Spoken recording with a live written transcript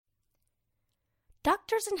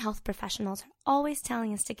Doctors and health professionals are always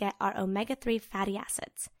telling us to get our omega-3 fatty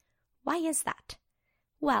acids. Why is that?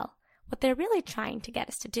 Well, what they're really trying to get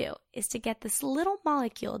us to do is to get this little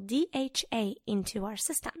molecule DHA into our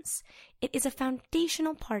systems. It is a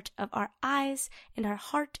foundational part of our eyes and our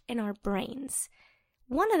heart and our brains.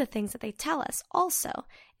 One of the things that they tell us also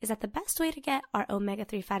is that the best way to get our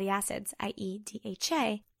omega-3 fatty acids, i.e.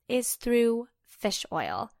 DHA, is through fish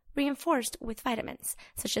oil, reinforced with vitamins,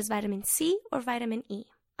 such as vitamin C or vitamin E.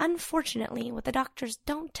 Unfortunately, what the doctors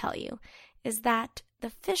don't tell you is that the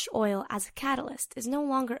fish oil as a catalyst is no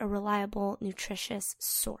longer a reliable, nutritious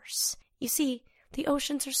source. You see, the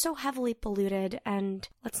oceans are so heavily polluted, and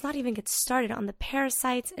let's not even get started on the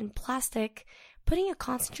parasites and plastic. Putting a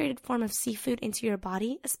concentrated form of seafood into your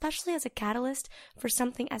body, especially as a catalyst for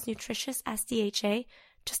something as nutritious as DHA,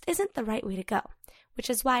 just isn't the right way to go, which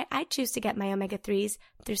is why I choose to get my omega-3s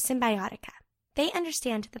through Symbiotica. They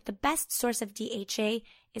understand that the best source of DHA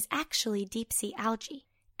is actually deep-sea algae,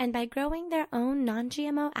 and by growing their own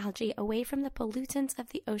non-GMO algae away from the pollutants of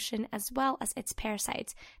the ocean as well as its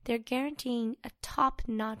parasites, they're guaranteeing a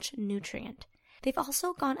top-notch nutrient. They've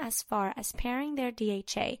also gone as far as pairing their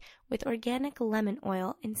DHA with organic lemon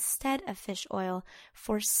oil instead of fish oil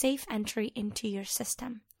for safe entry into your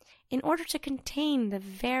system. In order to contain the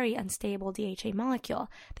very unstable DHA molecule,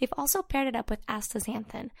 they've also paired it up with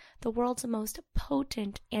astaxanthin, the world's most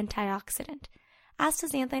potent antioxidant.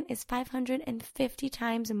 Astaxanthin is 550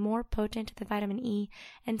 times more potent than vitamin E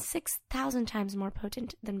and 6,000 times more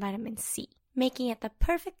potent than vitamin C, making it the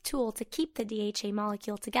perfect tool to keep the DHA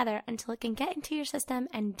molecule together until it can get into your system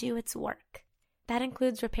and do its work. That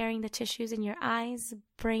includes repairing the tissues in your eyes,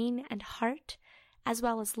 brain, and heart, as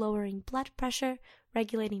well as lowering blood pressure,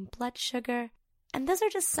 regulating blood sugar, and those are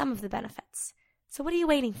just some of the benefits. So what are you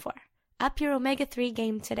waiting for? Up your omega-3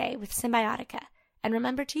 game today with Symbiotica, and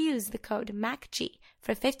remember to use the code MACG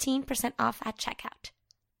for 15% off at checkout.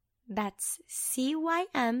 That's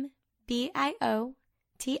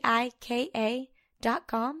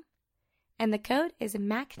CYMBIOTIKA.com, and the code is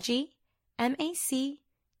MACG, MACG,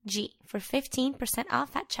 for 15%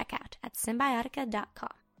 off at checkout at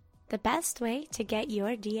Symbiotica.com. The best way to get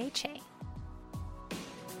your DHA.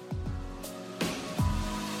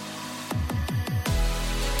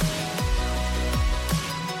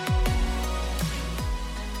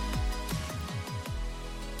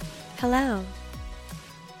 Hello.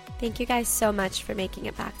 Thank you guys so much for making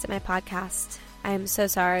it back to my podcast. I am so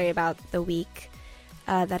sorry about the week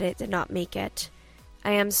that it did not make it.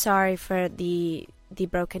 I am sorry for the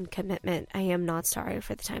broken commitment. I am not sorry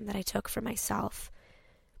for the time that I took for myself.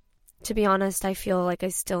 To be honest, I feel like I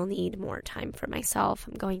still need more time for myself.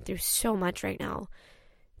 I'm going through so much right now.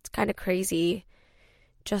 It's kind of crazy.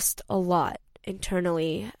 Just a lot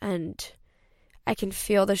internally, and I can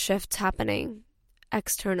feel the shifts happening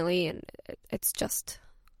externally, and it's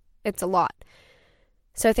a lot.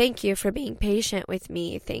 So thank you for being patient with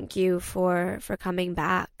me. Thank you for coming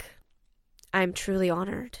back. I'm truly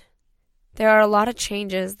honored. There are a lot of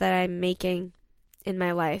changes that I'm making in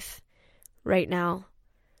my life right now.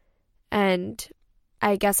 And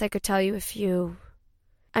I guess I could tell you a few.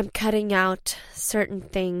 I'm cutting out certain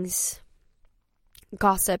things.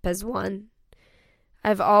 Gossip is one.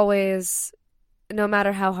 I've always, no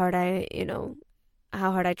matter how hard I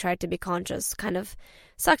tried to be conscious, kind of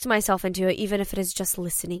sucked myself into it, even if it is just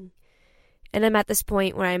listening. And I'm at this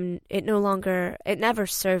point where it never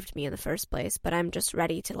served me in the first place, but I'm just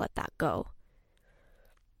ready to let that go.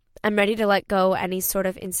 I'm ready to let go any sort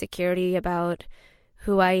of insecurity about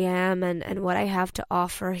who I am and what I have to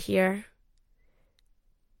offer here.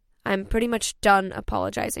 I'm pretty much done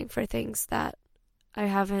apologizing for things that I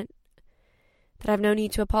have no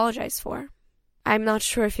need to apologize for. I'm not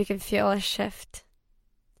sure if you can feel a shift.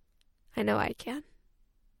 I know I can.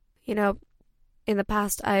 In the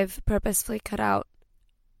past, I've purposefully cut out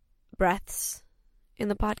breaths in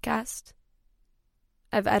the podcast.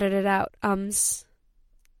 I've edited out ums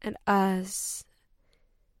and uhs.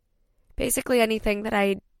 Basically anything that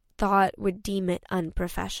I thought would deem it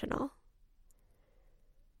unprofessional.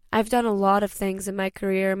 I've done a lot of things in my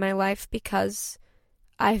career, in my life, because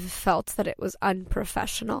I've felt that it was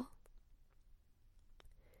unprofessional.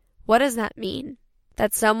 What does that mean?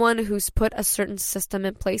 That someone who's put a certain system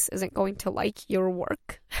in place isn't going to like your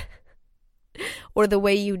work? Or the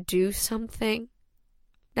way you do something?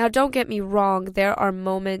 Now, don't get me wrong, there are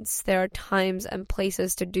moments, there are times and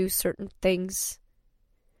places to do certain things.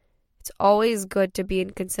 It's always good to be in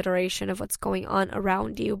consideration of what's going on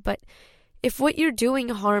around you, but if what you're doing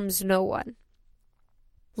harms no one,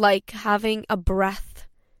 like having a breath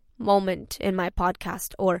moment in my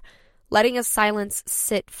podcast or letting a silence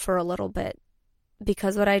sit for a little bit,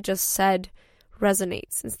 because what I just said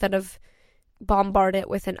resonates, instead of bombard it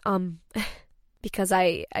with an because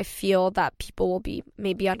I feel that people will be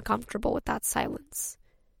maybe uncomfortable with that silence.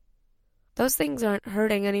 Those things aren't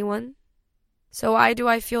hurting anyone. So why do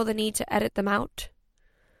I feel the need to edit them out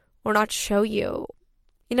or not show you?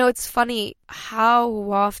 You know, it's funny how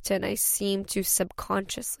often I seem to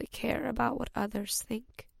subconsciously care about what others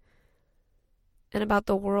think and about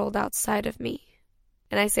the world outside of me.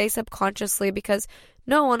 And I say subconsciously because,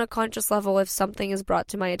 no, on a conscious level, if something is brought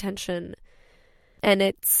to my attention and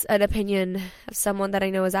it's an opinion of someone that I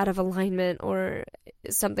know is out of alignment or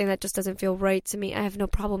something that just doesn't feel right to me, I have no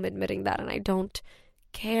problem admitting that, and I don't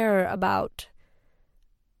care about,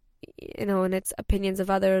 and it's opinions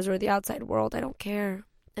of others or the outside world. I don't care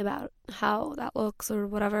about how that looks or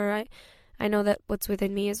whatever. I know that what's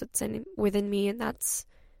within me is what's within me, and that's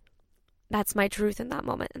my truth in that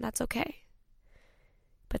moment, and that's okay.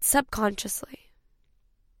 But subconsciously,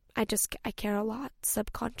 I care a lot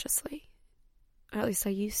subconsciously. Or at least I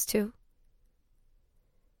used to.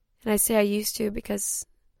 And I say I used to because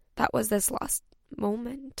that was this last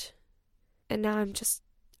moment. And now I'm just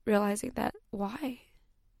realizing that why?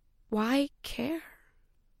 Why care?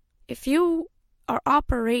 If you are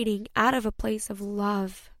operating out of a place of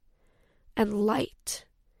love and light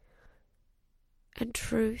and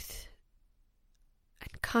truth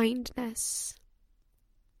and kindness,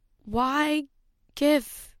 why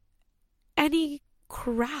give any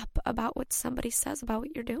crap about what somebody says about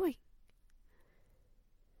what you're doing?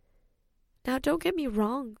 Now, don't get me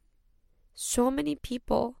wrong. So many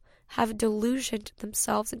people have delusioned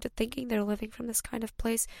themselves into thinking they're living from this kind of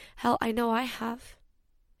place. Hell, I know I have.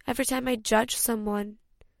 Every time I judge someone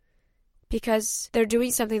because they're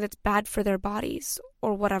doing something that's bad for their bodies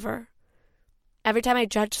or whatever, every time I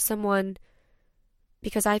judge someone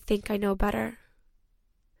because I think I know better,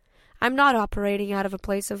 I'm not operating out of a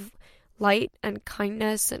place of light and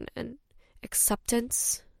kindness and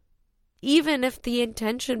acceptance. Even if the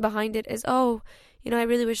intention behind it is, I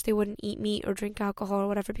really wish they wouldn't eat meat or drink alcohol or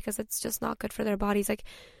whatever because it's just not good for their bodies. Like,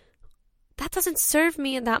 that doesn't serve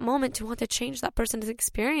me in that moment to want to change that person's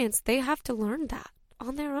experience. They have to learn that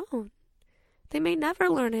on their own. They may never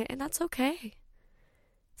learn it, and that's okay.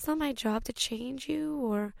 It's not my job to change you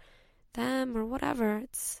or them or whatever.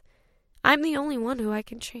 I'm the only one who I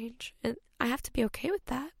can change, and I have to be okay with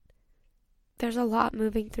that. There's a lot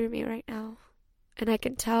moving through me right now, and I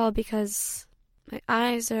can tell because my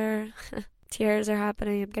eyes are, tears are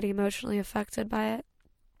happening, I'm getting emotionally affected by it.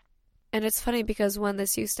 And it's funny because when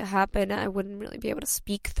this used to happen, I wouldn't really be able to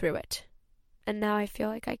speak through it. And now I feel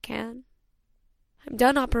like I can. I'm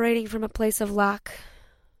done operating from a place of lack.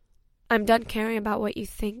 I'm done caring about what you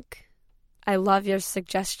think. I love your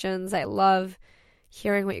suggestions. I love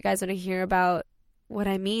hearing what you guys want to hear about. What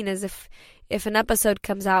I mean is if an episode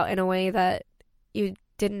comes out in a way that you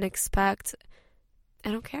didn't expect,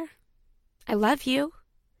 I don't care. I love you.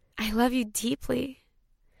 I love you deeply.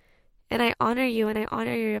 And I honor you and I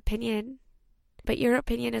honor your opinion. But your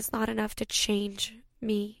opinion is not enough to change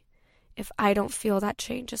me if I don't feel that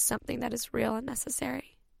change is something that is real and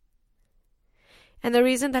necessary. And the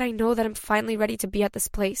reason that I know that I'm finally ready to be at this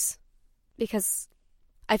place, because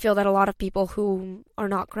I feel that a lot of people who are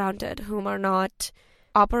not grounded, whom are not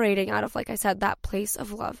operating out of, like I said, that place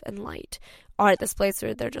of love and light, are at this place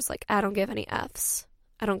where they're just like, I don't give any Fs.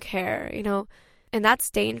 I don't care, And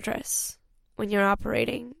that's dangerous when you're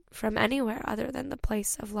operating from anywhere other than the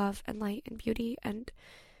place of love and light and beauty and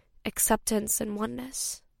acceptance and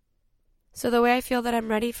oneness. So the way I feel that I'm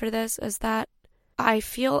ready for this is that I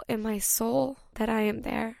feel in my soul that I am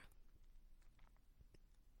there.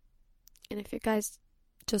 And if you guys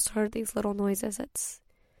just heard these little noises, it's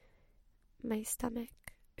my stomach.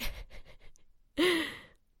 I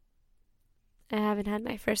haven't had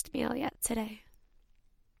my first meal yet today.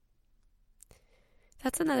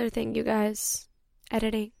 That's another thing, you guys.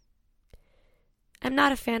 Editing. I'm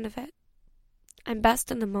not a fan of it. I'm best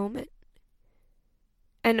in the moment.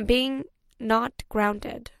 And being not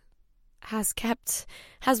grounded has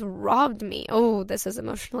robbed me. Oh, this is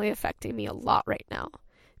emotionally affecting me a lot right now.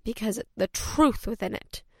 Because the truth within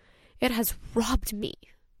it has robbed me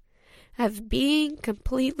of being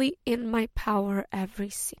completely in my power every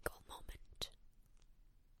single moment.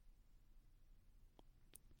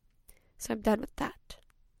 So I'm done with that.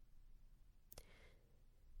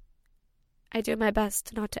 I do my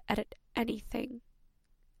best not to edit anything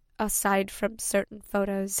aside from certain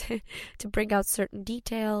photos to bring out certain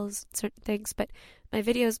details, certain things, but my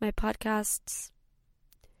videos, my podcasts,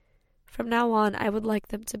 from now on, I would like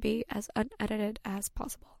them to be as unedited as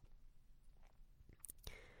possible.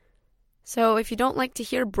 So if you don't like to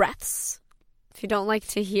hear breaths, if you don't like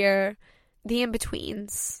to hear the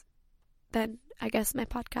in-betweens, then I guess my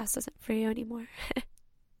podcast isn't for you anymore.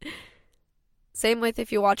 Same with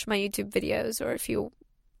if you watch my YouTube videos or if you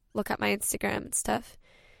look at my Instagram and stuff.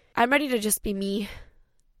 I'm ready to just be me.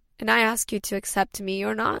 And I ask you to accept me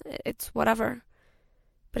or not. It's whatever.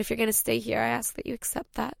 But if you're going to stay here, I ask that you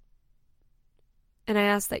accept that. And I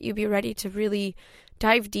ask that you be ready to really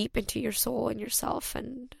dive deep into your soul and yourself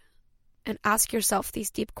and ask yourself these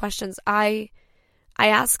deep questions. I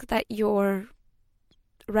ask that you're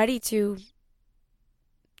ready to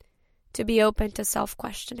be open to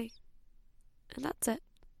self-questioning. And that's it.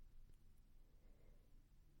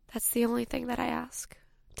 That's the only thing that I ask.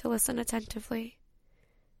 To listen attentively.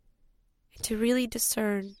 And to really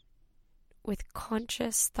discern with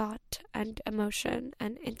conscious thought and emotion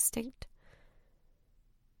and instinct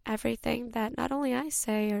everything that not only I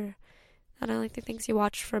say or not only the things you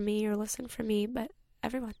watch from me or listen from me, but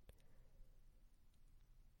everyone.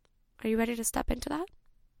 Are you ready to step into that?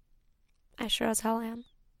 I sure as hell am.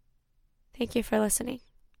 Thank you for listening.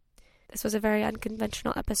 This was a very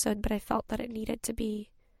unconventional episode, but I felt that it needed to be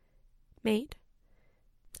made.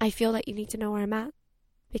 I feel that you need to know where I'm at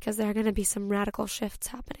because there are going to be some radical shifts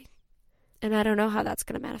happening. And I don't know how that's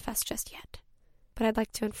going to manifest just yet. But I'd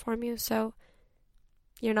like to inform you so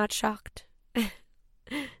you're not shocked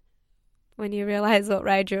when you realize what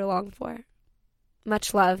ride you're along for.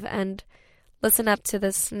 Much love, and listen up to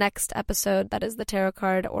this next episode that is the tarot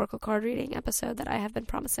card, oracle card reading episode that I have been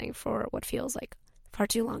promising for what feels like far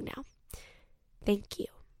too long now. Thank you.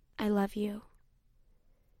 I love you.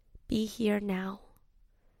 Be here now.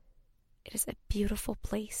 It is a beautiful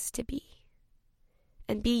place to be.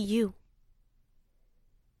 And be you.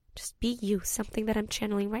 Just be you. Something that I'm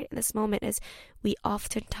channeling right in this moment is we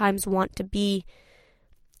oftentimes want to be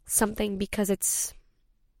something because it's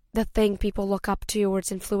the thing people look up to or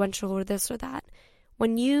it's influential or this or that.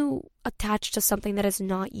 When you attach to something that is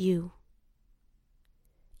not you,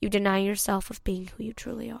 you deny yourself of being who you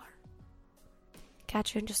truly are.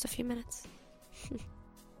 Catch you in just a few minutes.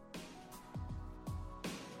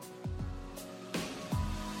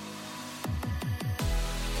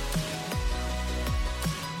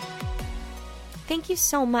 Thank you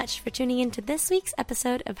so much for tuning in to this week's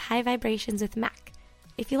episode of High Vibrations with Mac.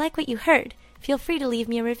 If you like what you heard, feel free to leave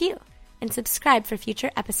me a review and subscribe for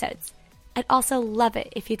future episodes. I'd also love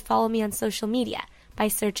it if you'd follow me on social media by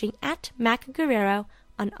searching @Mac Guerrero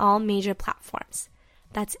on all major platforms.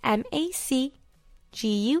 That's MacGuerrero.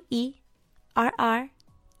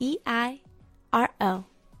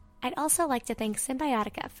 I'd also like to thank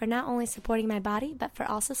Symbiotica for not only supporting my body, but for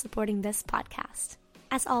also supporting this podcast.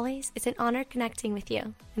 As always, it's an honor connecting with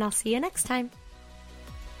you, and I'll see you next time.